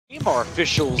Our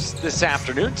officials this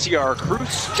afternoon, T.R.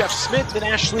 Cruz, Jeff Smith, and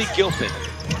Ashley Gilpin.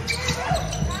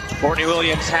 Courtney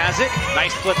Williams has it.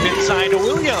 Nice flip inside to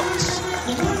Williams.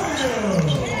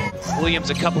 Williams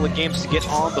a couple of games to get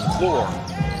on the floor.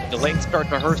 Delayed start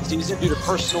to her season due to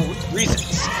personal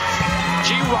reasons.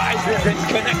 She rises and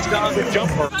connects on the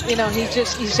jumper. You know, he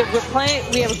said,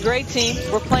 we have a great team.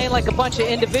 We're playing like a bunch of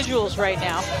individuals right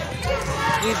now.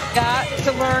 We've got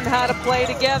to learn how to play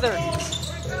together.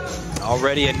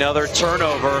 Already another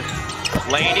turnover.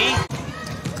 Laney.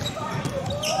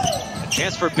 A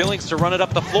chance for Billings to run it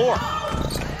up the floor.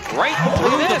 Right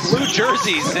through the blue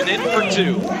jerseys and in for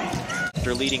two.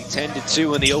 After leading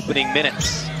 10-2 in the opening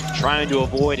minutes. Trying to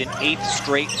avoid an 8th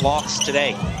straight loss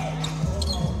today.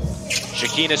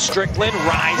 Shakina Strickland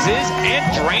rises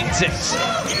and drains it.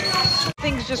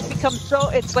 Things just become so,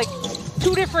 it's like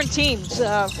two different teams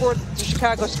for the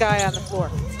Chicago Sky on the floor.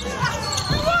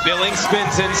 Billings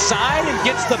spins inside and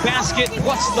gets the basket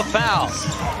plus the foul.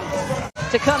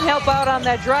 To come help out on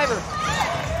that driver.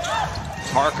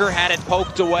 Parker had it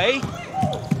poked away.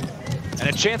 And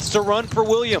a chance to run for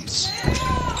Williams.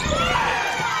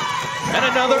 And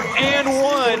another and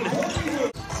one.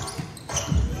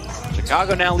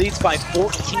 Chicago now leads by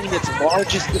 14, its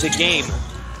largest of the game.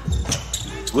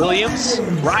 Williams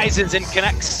rises and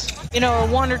connects. You know, a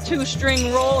 1 or 2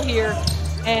 string roll here,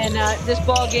 and this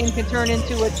ball game can turn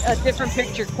into a different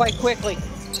picture quite quickly.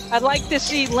 I'd like to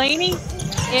see Laney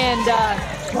and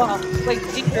Blake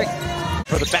Dietrich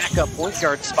for the backup point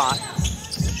guard spot,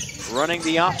 running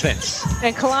the offense.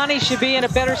 And Kalani should be in a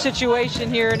better situation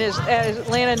here in his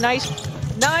Atlanta. Nice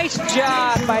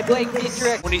job by Blake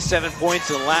Dietrich. 27 points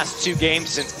in the last 2 games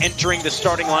since entering the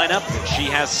starting lineup. And she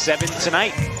has 7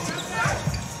 tonight.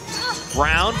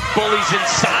 Brown bullies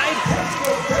inside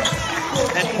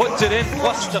and puts it in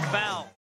plus the foul.